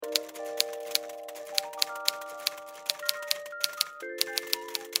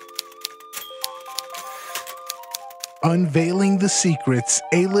Unveiling the secrets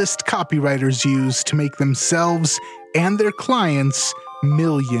A-list copywriters use to make themselves and their clients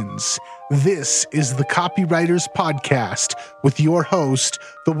millions. This is the Copywriters Podcast with your host,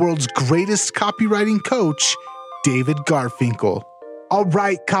 the world's greatest copywriting coach, David Garfinkel. All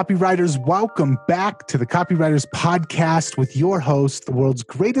right, copywriters, welcome back to the Copywriters Podcast with your host, the world's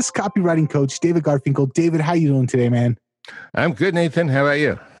greatest copywriting coach, David Garfinkel. David, how you doing today, man? I'm good, Nathan. How about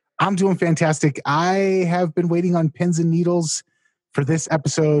you? I'm doing fantastic. I have been waiting on pins and needles for this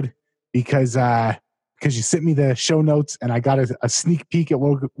episode because you sent me the show notes and I got a sneak peek at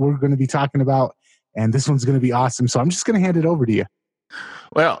what we're going to be talking about. And this one's going to be awesome. So I'm just going to hand it over to you.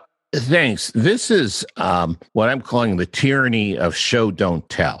 Well, thanks. This is what I'm calling the tyranny of show, don't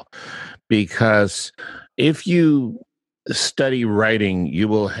tell. Because if you study writing, you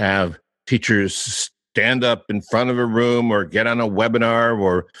will have teachers stand up in front of a room or get on a webinar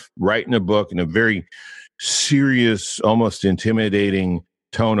or write in a book in a very serious, almost intimidating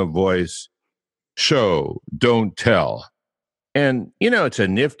tone of voice. Show, don't tell. And, it's a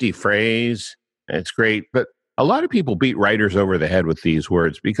nifty phrase. It's great. But a lot of people beat writers over the head with these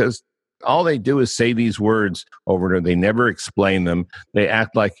words because all they do is say these words over and over. They never explain them. They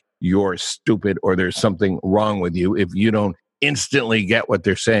act like you're stupid or there's something wrong with you if you don't instantly get what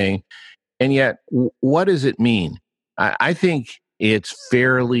they're saying. And yet, what does it mean? I think it's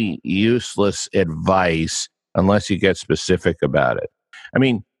fairly useless advice unless you get specific about it. I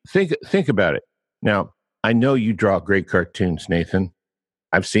mean, think about it. Now, I know you draw great cartoons, Nathan.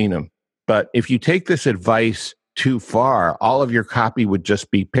 I've seen them. But if you take this advice too far, all of your copy would just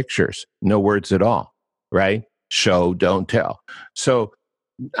be pictures, no words at all, right? Show, don't tell. So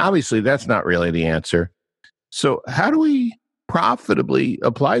obviously, that's not really the answer. So how do we profitably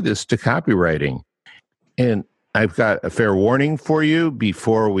apply this to copywriting? And I've got a fair warning for you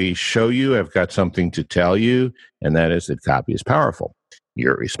before we show you. I've got something to tell you, and that is that copy is powerful.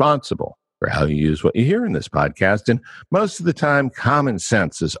 You're responsible for how you use what you hear in this podcast, and most of the time, common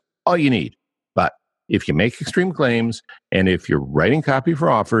sense is all you need. But if you make extreme claims, and if you're writing copy for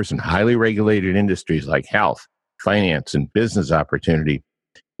offers in highly regulated industries like health, finance, and business opportunity,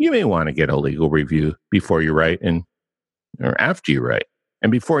 you may want to get a legal review before you write or after you write,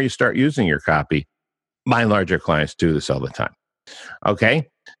 and before you start using your copy. My larger clients do this all the time. Okay,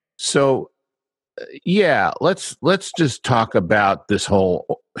 so let's just talk about this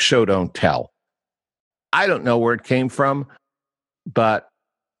whole show don't tell. I don't know where it came from, but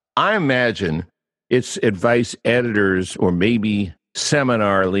I imagine it's advice editors or maybe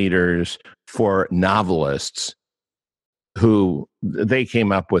seminar leaders for novelists who they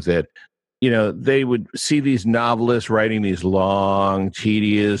came up with it. They would see these novelists writing these long,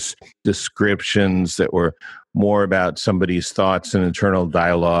 tedious descriptions that were more about somebody's thoughts and internal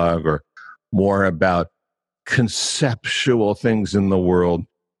dialogue or more about conceptual things in the world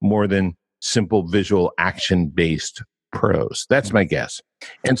more than simple visual action-based prose. That's my guess.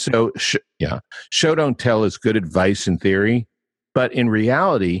 And so, show don't tell is good advice in theory, but in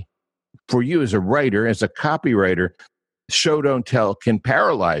reality, for you as a writer, as a copywriter, show don't tell can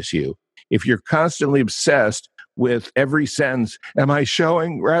paralyze you. If you're constantly obsessed with every sentence, am I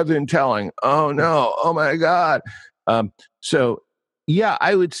showing rather than telling? Oh no, oh my God.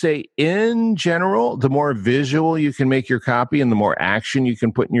 I would say in general, the more visual you can make your copy and the more action you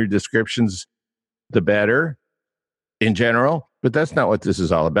can put in your descriptions, the better in general. But that's not what this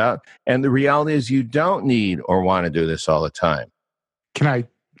is all about. And the reality is you don't need or want to do this all the time. Can I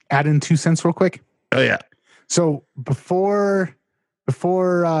add in 2 cents real quick? Oh, yeah. So before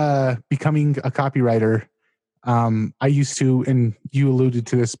becoming a copywriter, I used to, and you alluded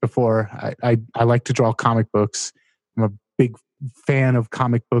to this before, I like to draw comic books. I'm a big fan of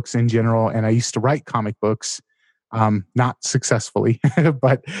comic books in general, and I used to write comic books, not successfully,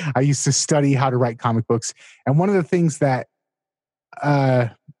 but I used to study how to write comic books. And one of the things that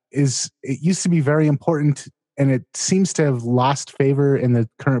it used to be very important, and it seems to have lost favor in the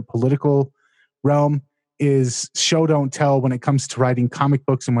current political realm, is show don't tell when it comes to writing comic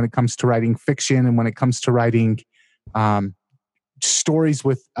books and when it comes to writing fiction and when it comes to writing stories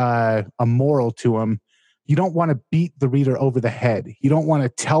with a moral to them. You don't want to beat the reader over the head. You don't want to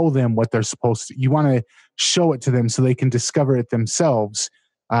tell them what they're supposed to. You want to show it to them so they can discover it themselves.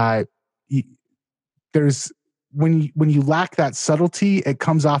 There's when you lack that subtlety, it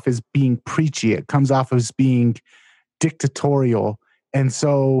comes off as being preachy. It comes off as being dictatorial. And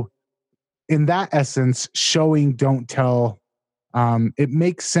so in that essence, showing don't tell, it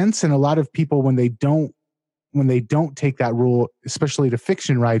makes sense. And a lot of people, when they don't take that rule, especially to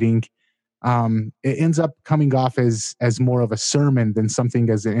fiction writing, it ends up coming off as more of a sermon than something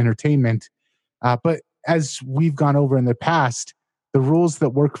as an entertainment. But as we've gone over in the past, the rules that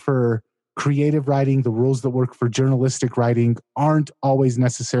work for creative writing, the rules that work for journalistic writing aren't always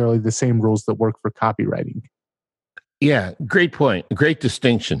necessarily the same rules that work for copywriting. Yeah, great point. Great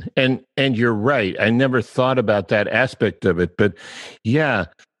distinction. And you're right. I never thought about that aspect of it, but yeah,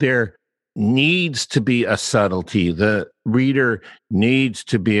 there needs to be a subtlety. The reader needs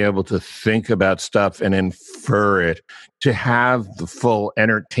to be able to think about stuff and infer it to have the full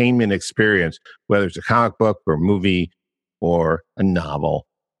entertainment experience, whether it's a comic book or movie or a novel,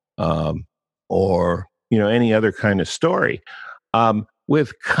 or any other kind of story.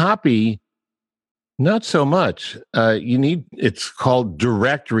 With copy, not so much. It's called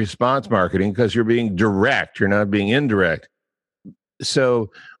direct response marketing because you're being direct. You're not being indirect. So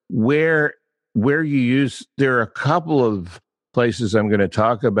where there are a couple of places I'm going to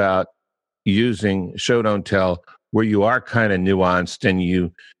talk about using show don't tell where you are kind of nuanced and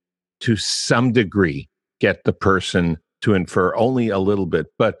you, to some degree, get the person to infer only a little bit,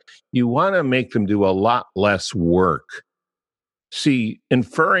 but you want to make them do a lot less work. See,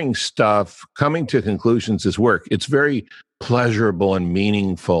 inferring stuff, coming to conclusions is work. It's very pleasurable and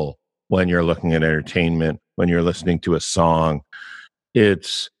meaningful when you're looking at entertainment, when you're listening to a song.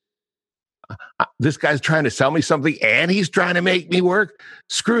 It's, this guy's trying to sell me something and he's trying to make me work.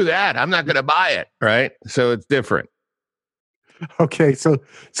 Screw that. I'm not going to buy it, right? So it's different. Okay, so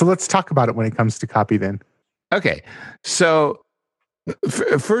let's talk about it when it comes to copy then. Okay, so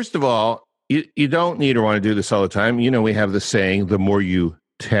first of all, you don't need to want to do this all the time. We have the saying, the more you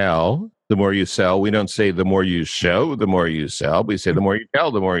tell, the more you sell. We don't say the more you show, the more you sell. We say the more you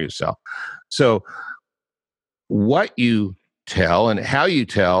tell, the more you sell. So what you tell and how you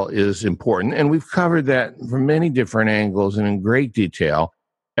tell is important. And we've covered that from many different angles and in great detail,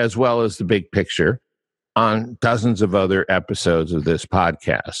 as well as the big picture on dozens of other episodes of this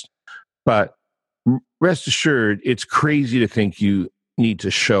podcast. But rest assured, it's crazy to think you need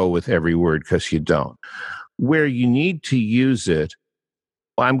to show with every word, because you don't. Where you need to use it,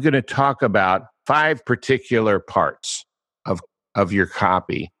 I'm going to talk about 5 particular parts of your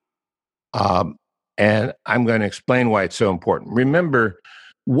copy. And I'm going to explain why it's so important. Remember,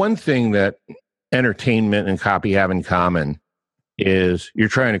 one thing that entertainment and copy have in common is you're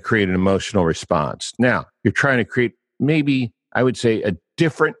trying to create an emotional response. Now, you're trying to create, maybe I would say, a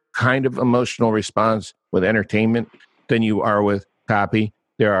different kind of emotional response with entertainment than you are with copy.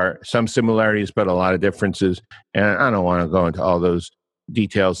 There are some similarities, but a lot of differences. And I don't want to go into all those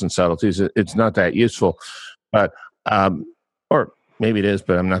details and subtleties. It's not that useful, but, or maybe it is,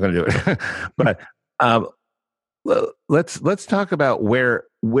 but I'm not going to do it. But let's talk about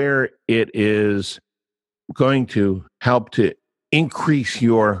where it is going to help to increase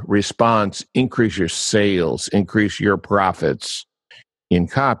your response, increase your sales, increase your profits in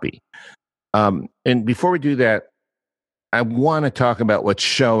copy. And before we do that, I want to talk about what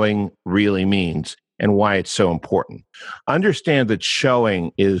showing really means and why it's so important. Understand that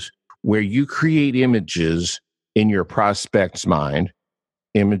showing is where you create images in your prospect's mind,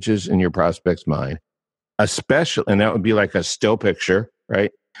 especially, and that would be like a still picture,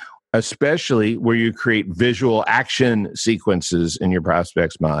 right? Especially where you create visual action sequences in your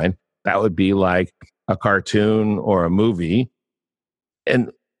prospect's mind. That would be like a cartoon or a movie.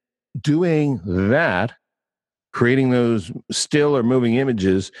 And doing that, creating those still or moving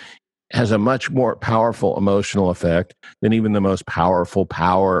images, has a much more powerful emotional effect than even the most powerful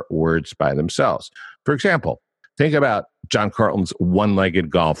power words by themselves. For example, think about John Carlton's One-Legged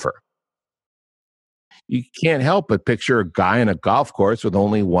Golfer. You can't help but picture a guy in a golf course with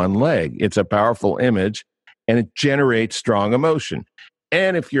only one leg. It's a powerful image, and it generates strong emotion.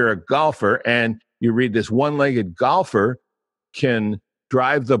 And if you're a golfer and you read this one-legged golfer can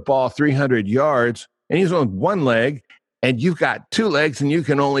drive the ball 300 yards, and he's on one leg, and you've got 2 legs, and you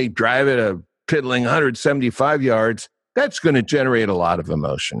can only drive it a piddling 175 yards, that's going to generate a lot of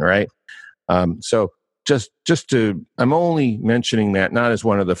emotion, right? So just to, I'm only mentioning that not as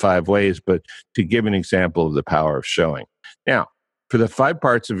one of the 5 ways, but to give an example of the power of showing. Now, for the 5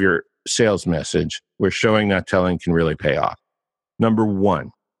 parts of your sales message where showing, not telling can really pay off. Number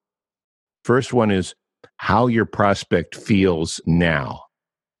 1, first one is how your prospect feels now.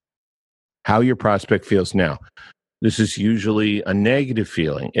 How your prospect feels now. This is usually a negative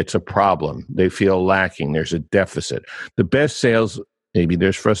feeling. It's a problem. They feel lacking. There's a deficit. The best sales, maybe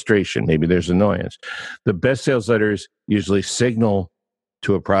there's frustration, maybe there's annoyance. The best sales letters usually signal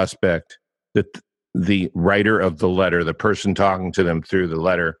to a prospect that the writer of the letter, the person talking to them through the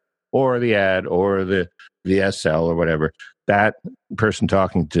letter or the ad or the VSL or whatever, that person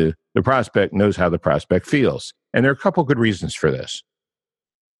talking to the prospect knows how the prospect feels. And there are a couple good reasons for this.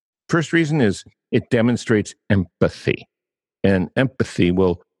 First reason is it demonstrates empathy. And empathy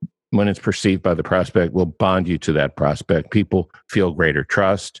will, when it's perceived by the prospect, will bond you to that prospect. People feel greater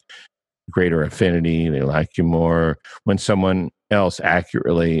trust, greater affinity. They like you more when someone else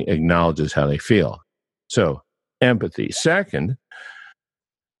accurately acknowledges how they feel. So, empathy. Second,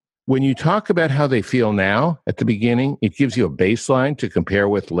 when you talk about how they feel now at the beginning, it gives you a baseline to compare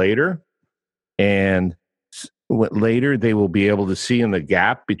with later. And later, they will be able to see in the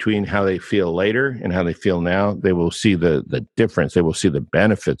gap between how they feel later and how they feel now. They will see the difference. They will see the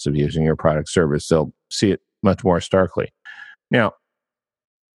benefits of using your product service. They'll see it much more starkly. Now,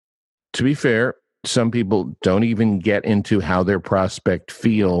 to be fair, some people don't even get into how their prospect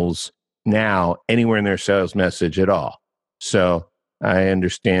feels now anywhere in their sales message at all. So I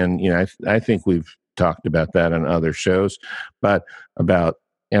understand, I think we've talked about that on other shows, but about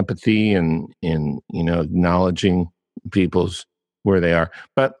empathy and acknowledging people's where they are.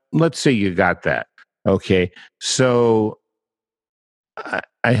 But let's say you got that. Okay. So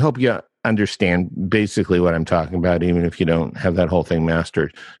I hope you understand basically what I'm talking about, even if you don't have that whole thing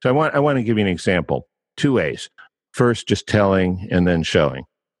mastered. So I want to give you an example. 2 ways. First, just telling and then showing.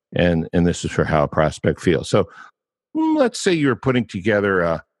 And this is for how a prospect feels. So let's say you're putting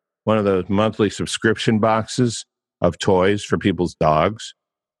together one of those monthly subscription boxes of toys for people's dogs.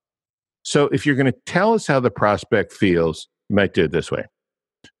 So if you're going to tell us how the prospect feels, you might do it this way.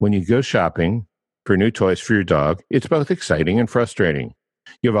 When you go shopping for new toys for your dog, it's both exciting and frustrating.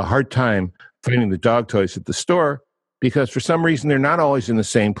 You have a hard time finding the dog toys at the store because for some reason they're not always in the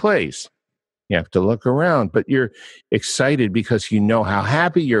same place. You have to look around, but you're excited because you know how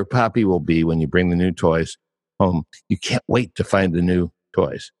happy your puppy will be when you bring the new toys home. You can't wait to find the new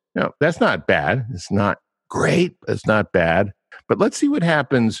toys. Now, that's not bad. It's not great, but it's not bad. But let's see what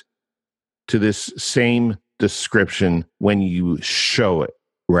happens to this same description when you show it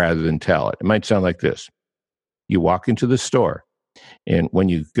rather than tell it. It might sound like this. You walk into the store, and when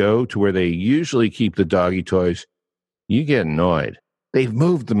you go to where they usually keep the doggy toys, you get annoyed. They've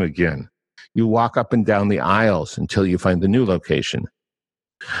moved them again. You walk up and down the aisles until you find the new location.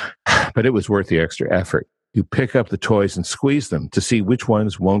 But it was worth the extra effort. You pick up the toys and squeeze them to see which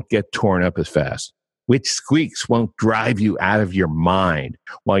ones won't get torn up as fast, which squeaks won't drive you out of your mind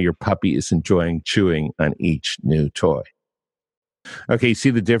while your puppy is enjoying chewing on each new toy. Okay, see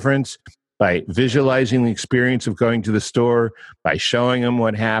the difference? By visualizing the experience of going to the store, by showing them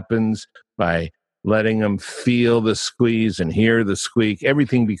what happens, by letting them feel the squeeze and hear the squeak,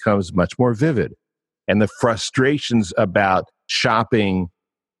 everything becomes much more vivid. And the frustrations about shopping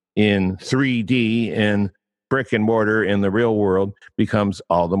in 3D in brick and mortar in the real world becomes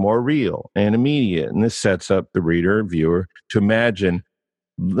all the more real and immediate. And this sets up the reader or viewer to imagine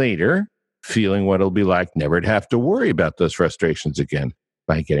later feeling what it'll be like never to have to worry about those frustrations again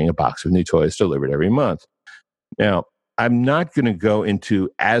by getting a box of new toys delivered every month. Now, I'm not going to go into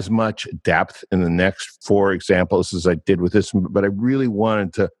as much depth in the next 4 examples as I did with this, but I really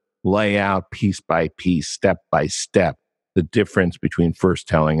wanted to lay out piece by piece, step by step, the difference between first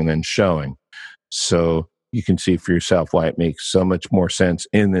telling and then showing. So you can see for yourself why it makes so much more sense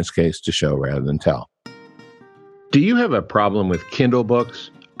in this case to show rather than tell. Do you have a problem with Kindle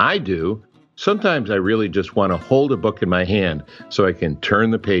books? I do. Sometimes I really just want to hold a book in my hand so I can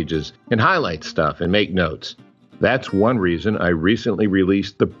turn the pages and highlight stuff and make notes. That's one reason I recently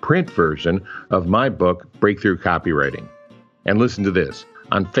released the print version of my book, Breakthrough Copywriting. And listen to this.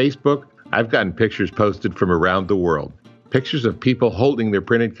 On Facebook, I've gotten pictures posted from around the world. Pictures of people holding their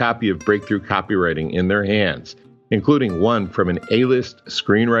printed copy of Breakthrough Copywriting in their hands, including one from an A-list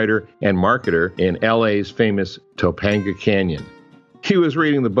screenwriter and marketer in LA's famous Topanga Canyon. He was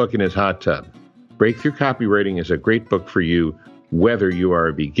reading the book in his hot tub. Breakthrough Copywriting is a great book for you, whether you are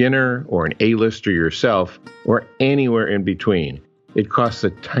a beginner or an A-lister yourself or anywhere in between. It costs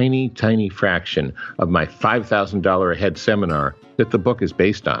a tiny, tiny fraction of my $5,000 a head seminar that the book is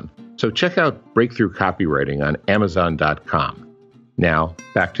based on. So check out Breakthrough Copywriting on Amazon.com. Now,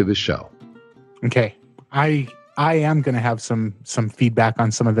 back to the show. Okay. I am going to have some feedback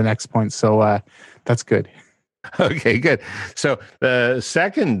on some of the next points, so that's good. Okay, good. So the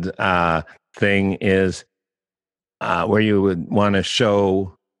second thing is where you would want to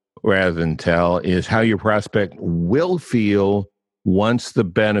show rather than tell is how your prospect will feel once the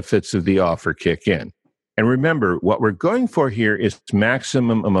benefits of the offer kick in. And remember, what we're going for here is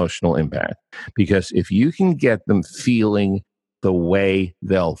maximum emotional impact. Because if you can get them feeling the way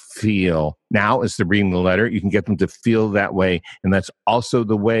they'll feel now as they're reading the letter, you can get them to feel that way. And that's also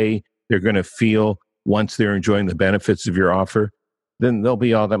the way they're going to feel once they're enjoying the benefits of your offer, then they'll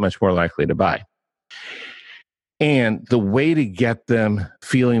be all that much more likely to buy. And the way to get them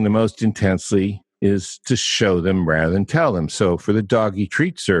feeling the most intensely is to show them rather than tell them. So for the doggy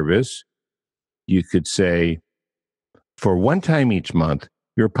treat service, you could say, for one time each month,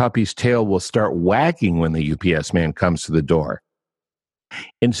 your puppy's tail will start wagging when the UPS man comes to the door.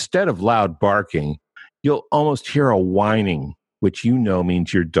 Instead of loud barking, you'll almost hear a whining, which you know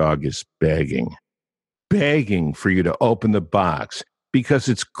means your dog is begging for you to open the box because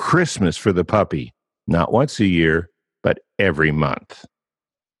it's Christmas for the puppy, not once a year, but every month.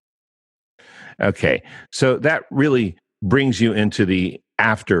 Okay, so that really brings you into the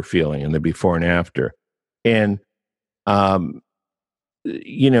after feeling and the before and after. And,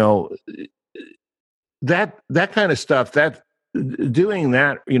 that kind of stuff, doing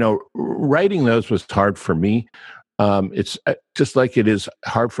that, writing those was hard for me. It's just like it is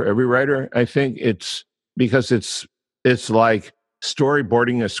hard for every writer. I think it's because it's like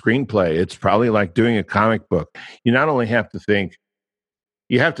storyboarding a screenplay. It's probably like doing a comic book. You not only have to think,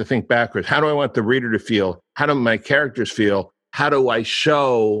 you have to think backwards. How do I want the reader to feel? How do my characters feel? How do I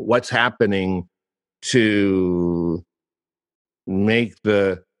show what's happening to make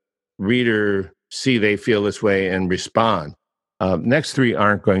the reader see they feel this way and respond? Next three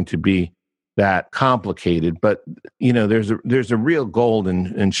aren't going to be that complicated, but there's a real gold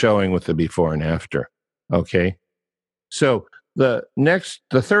in showing with the before and after. Okay, so the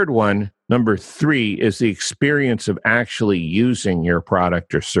third one, number 3, is the experience of actually using your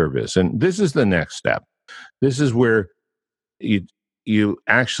product or service, and this is the next step. This is where you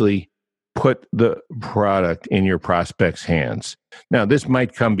actually put the product in your prospect's hands. Now, this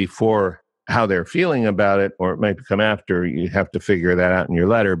might come before how they're feeling about it, or it might come after. You have to figure that out in your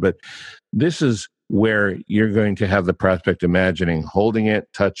letter, but this is where you're going to have the prospect imagining holding it,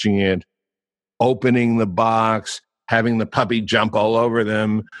 touching it, opening the box, having the puppy jump all over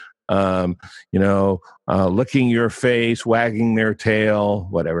them, licking your face, wagging their tail,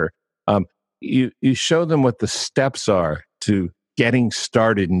 whatever. You show them what the steps are to getting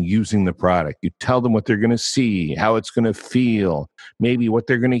started and using the product. You tell them what they're going to see, how it's going to feel, maybe what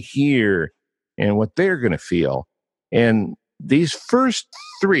they're going to hear, and what they're going to feel. And these first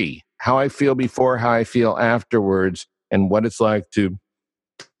 3, how I feel before, how I feel afterwards, and what it's like to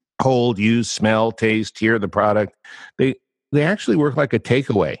hold, use, smell, taste, hear the product, they actually work like a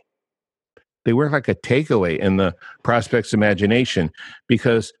takeaway. They work like a takeaway in the prospect's imagination,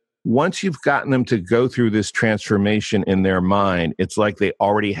 because once you've gotten them to go through this transformation in their mind, it's like they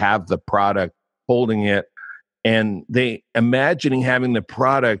already have the product, holding it, and they imagining having the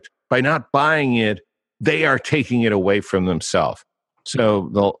product. By not buying it, they are taking it away from themselves. So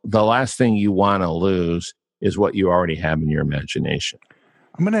the last thing you want to lose is what you already have in your imagination.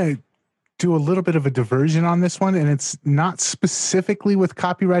 I'm going to do a little bit of a diversion on this one, and it's not specifically with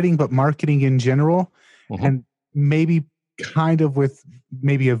copywriting, but marketing in general, and maybe kind of with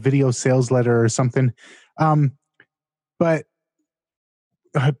maybe a video sales letter or something. But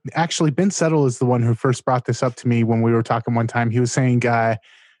actually, Ben Settle is the one who first brought this up to me when we were talking one time. He was saying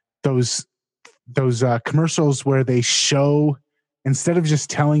those commercials where they show, instead of just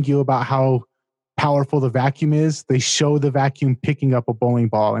telling you about how powerful the vacuum is, they show the vacuum picking up a bowling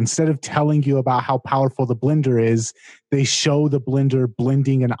ball. Instead of telling you about how powerful the blender is, they show the blender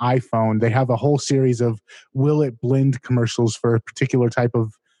blending an iPhone. They have a whole series of Will It Blend commercials for a particular type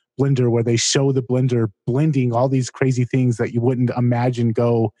of blender where they show the blender blending all these crazy things that you wouldn't imagine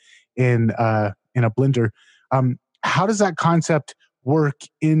go in a blender. How does that concept work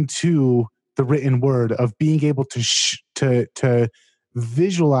into the written word of being able to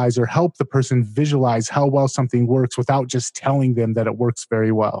visualize or help the person visualize how well something works without just telling them that it works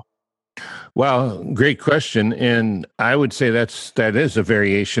very well? Well, great question. And I would say that is a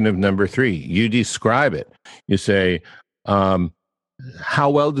variation of number 3. You describe it. You say, how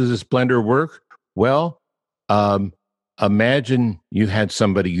well does this blender work? Well, imagine you had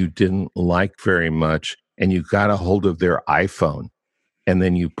somebody you didn't like very much and you got a hold of their iPhone, and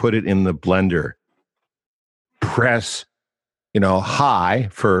then you put it in the blender, press high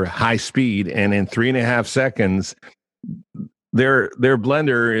for high speed, and in 3.5 seconds, their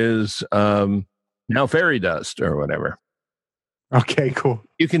blender is now fairy dust or whatever. Okay, cool.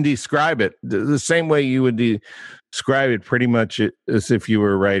 You can describe it the same way you would describe it, pretty much as if you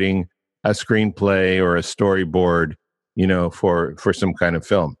were writing a screenplay or a storyboard, for some kind of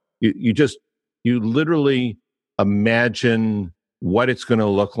film. You literally imagine what it's going to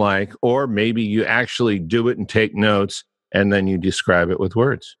look like, or maybe you actually do it and take notes, and then you describe it with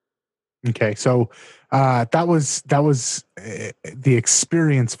words. Okay, so that was the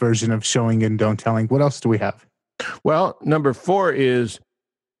experience version of showing and don't telling. What else do we have? Well, number 4 is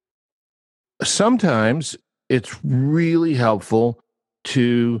sometimes it's really helpful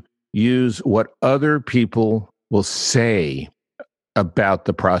to use what other people will say about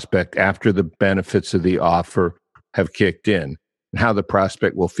the prospect after the benefits of the offer have kicked in and how the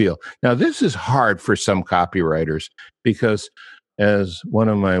prospect will feel. Now, this is hard for some copywriters because, as one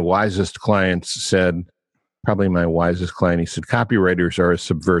of my wisest clients said, probably my wisest client, he said, copywriters are a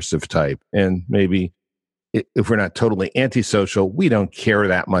subversive type. And maybe if we're not totally antisocial, we don't care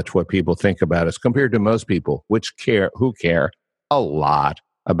that much what people think about us compared to most people, who care a lot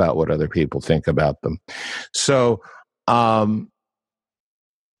about what other people think about them. So,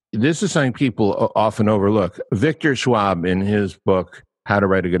 this is something people often overlook. Victor Schwab, in his book, How to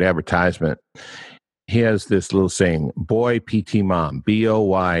Write a Good Advertisement, he has this little saying, boy, PT mom,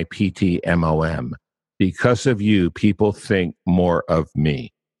 BOYPTMOM. Because of you, people think more of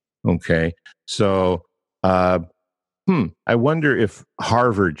me. Okay. So, I wonder if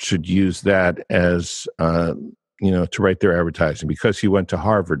Harvard should use that as, to write their advertising. Because you went to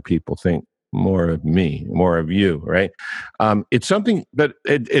Harvard, people think more of me, more of you, right? It's something, but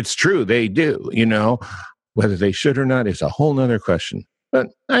it's true. They do, whether they should or not is a whole nother question. But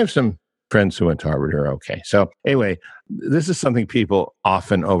I have some friends who went to Harvard who are okay. So anyway, this is something people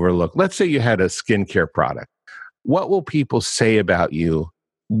often overlook. Let's say you had a skincare product. What will people say about you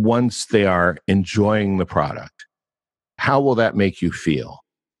once they are enjoying the product? How will that make you feel?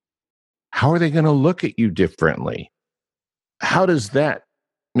 How are they going to look at you differently? How does that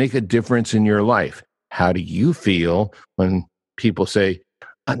make a difference in your life? How do you feel when people say,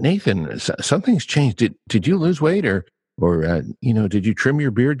 Nathan, something's changed. Did you lose weight or did you trim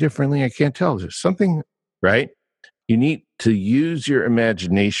your beard differently? I can't tell. There's something, right? You need to use your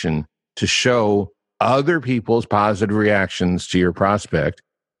imagination to show other people's positive reactions to your prospect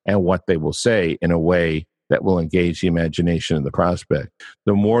and what they will say in a way that will engage the imagination of the prospect.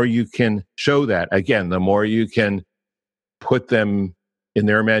 The more you can show that, again, the more you can put them in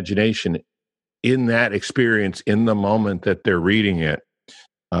their imagination, in that experience, in the moment that they're reading it,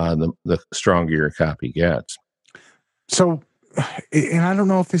 the stronger your copy gets. So, and I don't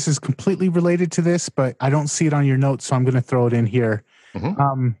know if this is completely related to this, but I don't see it on your notes, so I'm going to throw it in here.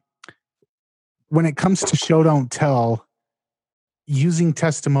 Mm-hmm. When it comes to show, don't tell, using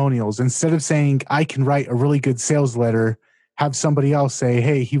testimonials, instead of saying, I can write a really good sales letter, have somebody else say,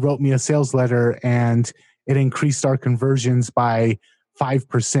 hey, he wrote me a sales letter and it increased our conversions by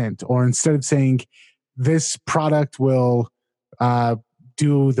 5%. Or instead of saying, this product will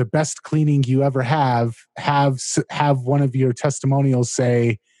do the best cleaning you ever have one of your testimonials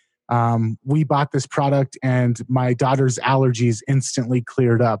say, we bought this product and my daughter's allergies instantly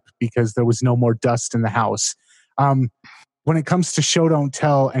cleared up because there was no more dust in the house. When it comes to show, don't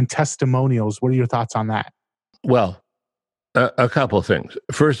tell and testimonials, what are your thoughts on that? Well, a couple of things.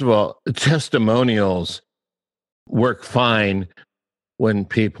 First of all, testimonials work fine when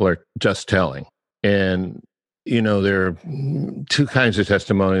people are just telling. And, there are two kinds of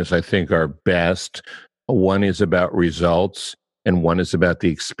testimonials I think are best. One is about results, and one is about the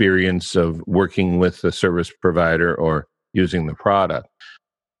experience of working with the service provider or using the product.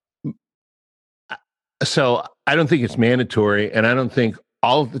 So I don't think it's mandatory, and I don't think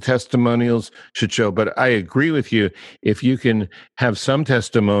all of the testimonials should show, but I agree with you. If you can have some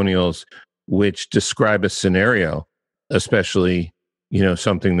testimonials which describe a scenario, especially,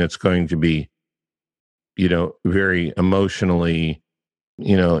 something that's going to be, very emotionally,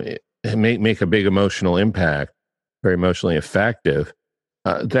 make a big emotional impact, very emotionally effective,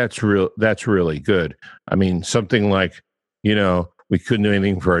 that's really good. I mean, something like, we couldn't do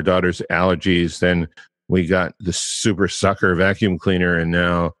anything for our daughter's allergies, then we got the super sucker vacuum cleaner and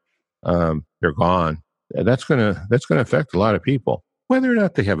now they're gone. That's gonna affect a lot of people, whether or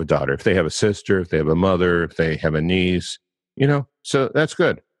not they have a daughter, if they have a sister, if they have a mother, if they have a niece, so that's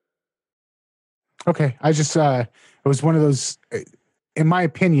good. Okay. I just, it was one of those, in my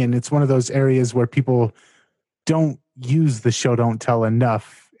opinion, it's one of those areas where people don't use the show, don't tell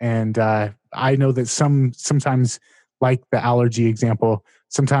enough. And I know that sometimes, like the allergy example,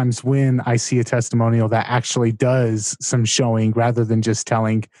 sometimes when I see a testimonial that actually does some showing rather than just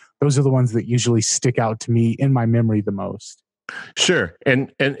telling, those are the ones that usually stick out to me in my memory the most. Sure.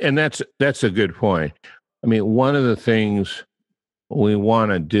 And that's a good point. I mean, one of the things we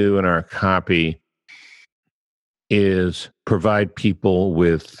want to do in our copy is provide people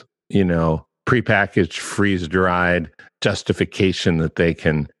with, prepackaged, freeze-dried justification that they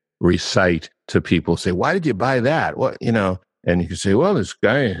can recite to people. Say, why did you buy that? What, and you can say, well, this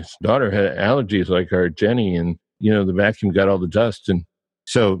guy, his daughter had allergies like our Jenny, and, the vacuum got all the dust. And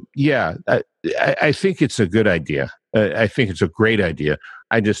so, yeah, I think it's a good idea. I think it's a great idea.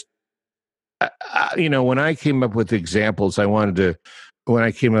 when I came up with examples, when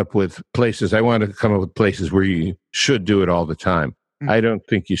I came up with places, I wanted to come up with places where you should do it all the time. I don't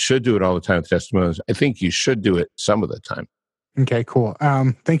think you should do it all the time with testimonials. I think you should do it some of the time. Okay, cool.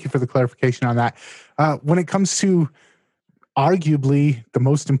 Thank you for the clarification on that. When it comes to arguably the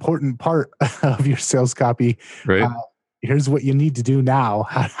most important part of your sales copy, right? Here's what you need to do now.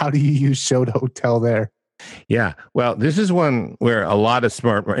 How do you use show don't tell there? Yeah. Well, this is one where a lot of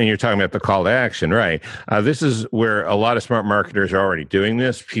and you're talking about the call to action, right? This is where a lot of smart marketers are already doing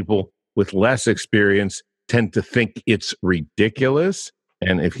this. People with less experience tend to think it's ridiculous.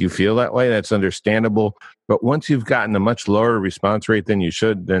 And if you feel that way, that's understandable. But once you've gotten a much lower response rate than you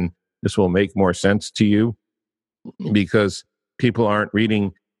should, then this will make more sense to you, because people aren't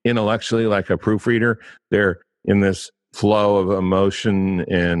reading intellectually like a proofreader. They're in this flow of emotion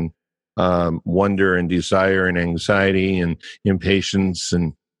and wonder and desire and anxiety and impatience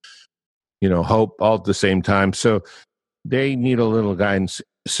and hope all at the same time. So they need a little guidance.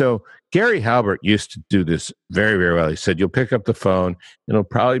 So Gary Halbert used to do this very, very well. He said, you'll pick up the phone, it'll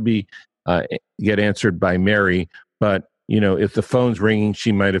probably be get answered by Mary, but if the phone's ringing,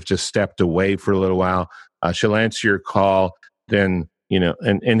 she might have just stepped away for a little while. She'll answer your call, then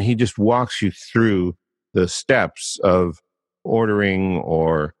and he just walks you through the steps of ordering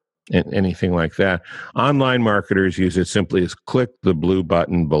or anything like that. Online marketers use it simply as click the blue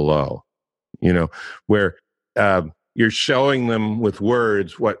button below, where you're showing them with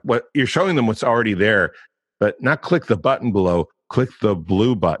words what you're showing them what's already there, but not click the button below, click the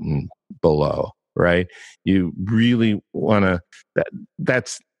blue button below, right? You really want to,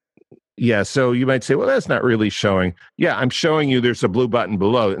 so you might say, well, that's not really showing. Yeah, I'm showing you there's a blue button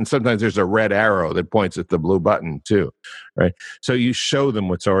below, and sometimes there's a red arrow that points at the blue button too, right? So you show them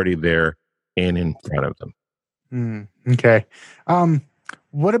what's already there and in front of them. Okay.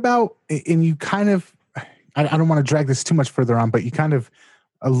 What about, and you kind of, I don't want to drag this too much further on, but you kind of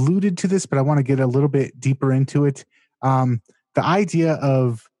alluded to this, but I want to get a little bit deeper into it. The idea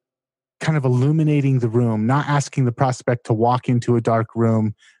of kind of illuminating the room, not asking the prospect to walk into a dark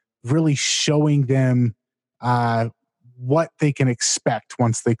room, really showing them what they can expect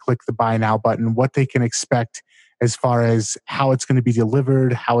once they click the buy now button, what they can expect as far as how it's going to be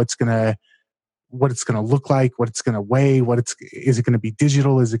delivered, what it's going to look like, what it's going to weigh, is it going to be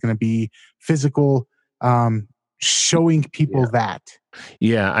digital? Is it going to be physical? Showing people that.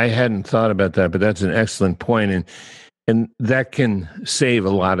 Yeah, I hadn't thought about that, but that's an excellent point. And that can save a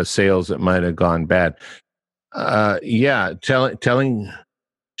lot of sales that might have gone bad.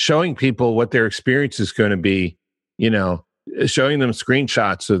 Showing people what their experience is going to be, showing them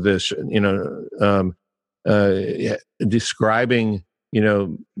screenshots of this, describing,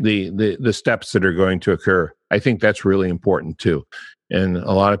 the steps that are going to occur. I think that's really important too. And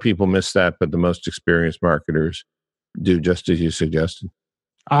a lot of people miss that, but the most experienced marketers do, just as you suggested.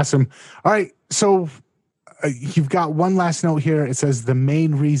 Awesome. All right. So you've got one last note here. It says the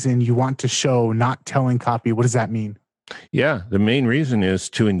main reason you want to show not telling copy. What does that mean? Yeah, the main reason is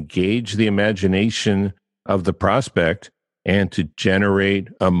to engage the imagination of the prospect and to generate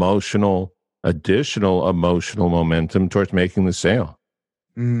additional emotional momentum towards making the sale.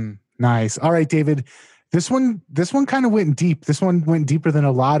 Nice. All right, David. This one kind of went deep. This one went deeper than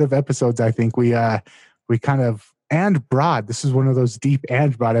a lot of episodes. I think we kind of, and broad. This is one of those deep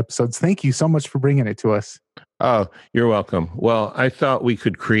and broad episodes. Thank you so much for bringing it to us. Oh, you're welcome. Well, I thought we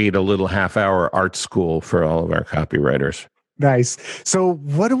could create a little half-hour art school for all of our copywriters. Nice. So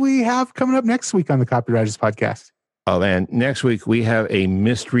what do we have coming up next week on the Copywriters Podcast? Oh, man. Next week, we have a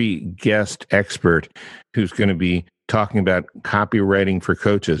mystery guest expert who's going to be talking about copywriting for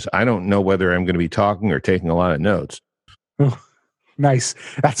coaches. I don't know whether I'm going to be talking or taking a lot of notes. Oh, nice.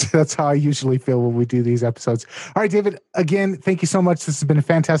 That's how I usually feel when we do these episodes. All right, David, again, thank you so much. This has been a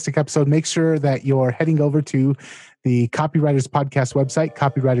fantastic episode. Make sure that you're heading over to the Copywriters Podcast website,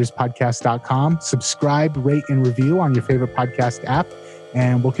 copywriterspodcast.com. Subscribe, rate, and review on your favorite podcast app,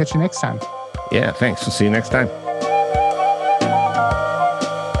 and we'll catch you next time. Yeah, thanks. We'll see you next time.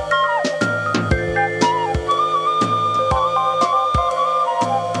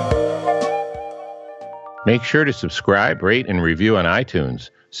 Make sure to subscribe, rate, and review on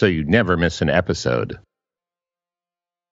iTunes so you never miss an episode.